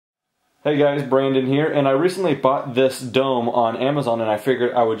Hey guys, Brandon here, and I recently bought this dome on Amazon, and I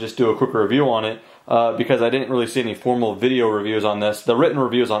figured I would just do a quick review on it because I didn't really see any formal video reviews on this. The written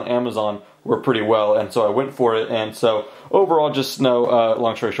reviews on Amazon were pretty well, and so I went for it. And so overall, just know,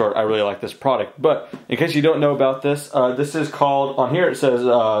 long story short, I really like this product. But in case you don't know about this, this is called, on here it says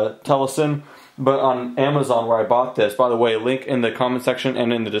Telesin, but on Amazon where I bought this, by the way, link in the comment section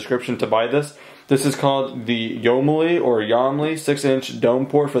and in the description to buy this. This is called the Yomli or Yomli 6-inch dome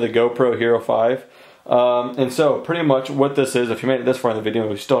port for the GoPro Hero 5. And so pretty much what this is, if you made it this far in the video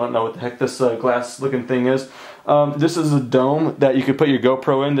and you still don't know what the heck this glass looking thing is, this is a dome that you could put your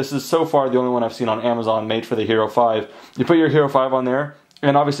GoPro in. This is so far the only one I've seen on Amazon made for the Hero 5. You put your Hero 5 on there,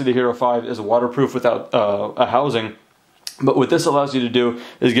 and obviously the Hero 5 is waterproof without a housing. But what this allows you to do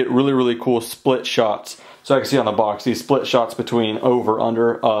is get really, really cool split shots. So I can see on the box these split shots between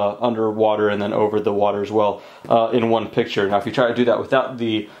under water and then over the water as well in one picture. Now if you try to do that without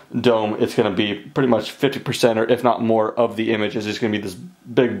the dome, it's going to be pretty much 50% or if not more of the image is just going to be this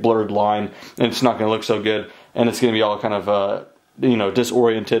big blurred line, and it's not going to look so good, and it's going to be all kind of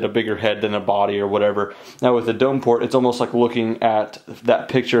disoriented, a bigger head than a body or whatever. Now with the dome port, it's almost like looking at that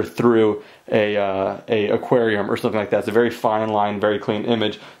picture through a aquarium or something like that. It's a very fine line, very clean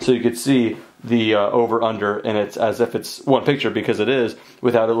image, so you could see the over under, and it's as if it's one picture because it is,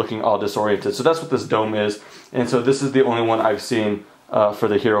 without it looking all disoriented. So that's what this dome is, and so this is the only one I've seen for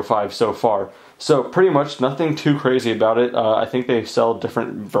the Hero 5 so far. So pretty much nothing too crazy about it. I think they sell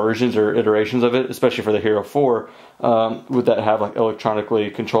different versions or iterations of it, especially for the Hero 4, would that have like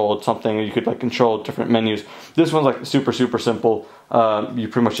electronically controlled something. You could like control different menus. This one's like super simple. You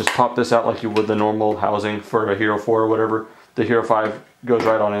pretty much just pop this out like you would the normal housing for a Hero 4 or whatever. The Hero 5 goes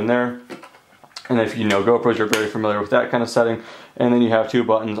right on in there. And if you know GoPros, you're very familiar with that kind of setting. And then you have two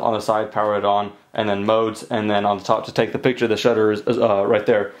buttons on the side, power it on, and then modes, and then on the top to take the picture, the shutter is right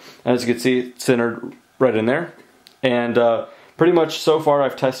there. And as you can see, it's centered right in there. And pretty much so far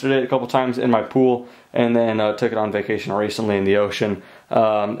I've tested it a couple times in my pool, and then took it on vacation recently in the ocean.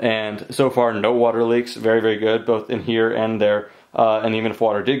 And so far no water leaks, very good, both in here and there. And even if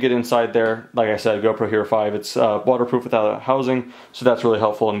water did get inside there, like I said, GoPro Hero 5, it's waterproof without a housing, so that's really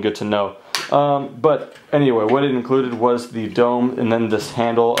helpful and good to know. But anyway, what it included was the dome, and then this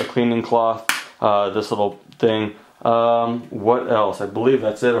handle, a cleaning cloth, this little thing. What else? I believe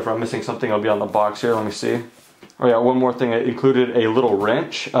that's it. If I'm missing something, it'll be on the box here. Let me see. Oh yeah, one more thing. It included a little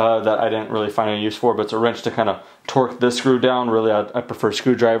wrench that I didn't really find any use for, but it's a wrench to kind of torque this screw down. Really, I prefer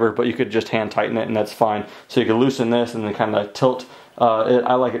screwdriver, but you could just hand tighten it and that's fine. So you can loosen this and then kind of tilt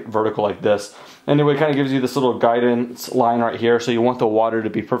I like it vertical like this. Anyway, it kind of gives you this little guidance line right here, so you want the water to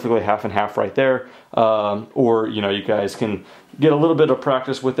be perfectly half and half right there, or you guys can get a little bit of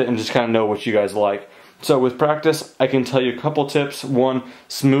practice with it and just kind of know what you guys like. So with practice, I can tell you a couple tips. One,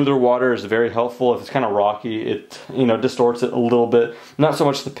 smoother water is very helpful. If it's kind of rocky, it distorts it a little bit. Not so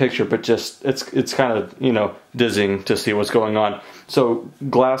much the picture, but just it's kind of dizzying to see what's going on. So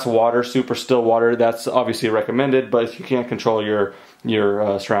glass water, super still water, that's obviously recommended. But if you can't control your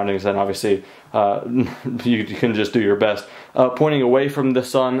surroundings, then obviously you can just do your best. Pointing away from the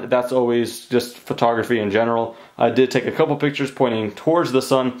sun, that's always just photography in general. I did take a couple pictures pointing towards the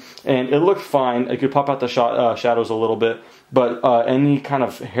sun, and it looked fine. It could pop out the shadows a little bit, but any kind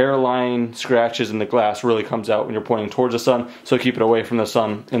of hairline scratches in the glass really comes out when you're pointing towards the sun, so keep it away from the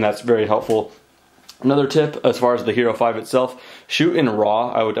sun, and that's very helpful. Another tip, as far as the Hero 5 itself, shoot in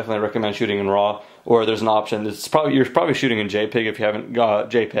RAW. I would definitely recommend shooting in RAW, or there's an option. You're probably shooting in JPEG if you haven't got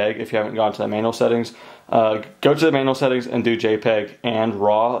JPEG if you haven't gone to the manual settings. Go to the manual settings and do JPEG and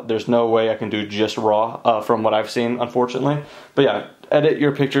RAW. There's no way I can do just RAW from what I've seen, unfortunately. But yeah, edit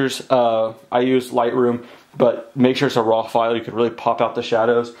your pictures. I use Lightroom, but make sure it's a RAW file. You can really pop out the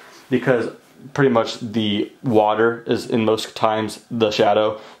shadows, because pretty much the water is in most times the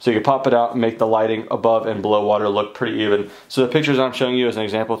shadow, so you can pop it out and make the lighting above and below water look pretty even. So the pictures I'm showing you as an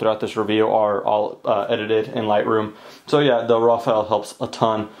example throughout this review are all edited in Lightroom. So yeah, the RAW file helps a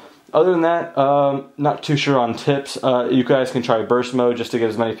ton. Other than that, not too sure on tips. You guys can try burst mode just to get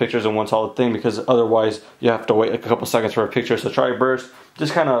as many pictures in one solid thing, because otherwise you have to wait like a couple seconds for a picture. So try burst,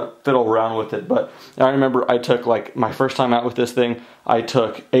 just kind of fiddle around with it. But I remember I took, like, my first time out with this thing, I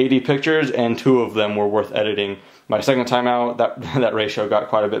took 80 pictures and 2 of them were worth editing. My second time out, that ratio got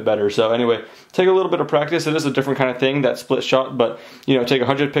quite a bit better. So anyway, take a little bit of practice. It is a different kind of thing, that split shot, but take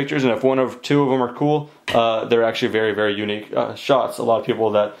 100 pictures, and if 2 of them are cool, they're actually very unique shots. A lot of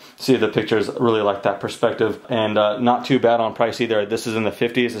people that see the pictures really like that perspective, and not too bad on price either. This is in the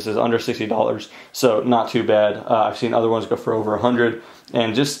 50s. This is under $60, so not too bad. I've seen other ones go for over 100,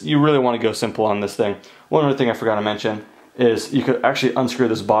 and just, you really want to go simple on this thing. One other thing I forgot to mention, is you could actually unscrew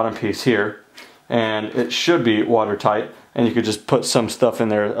this bottom piece here, and it should be watertight, and you could just put some stuff in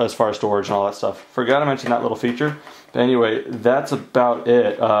there as far as storage and all that stuff. Forgot to mention that little feature. But anyway, that's about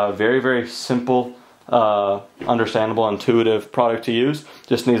it. Very, very simple, understandable, intuitive product to use.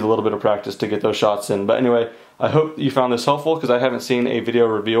 Just needs a little bit of practice to get those shots in. But anyway, I hope you found this helpful, because I haven't seen a video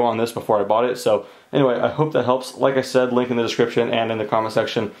review on this before I bought it. So anyway, I hope that helps. Like I said, link in the description and in the comment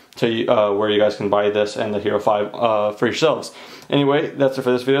section to where you guys can buy this and the Hero 5 for yourselves. Anyway, that's it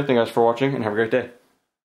for this video. Thank you guys for watching, and have a great day.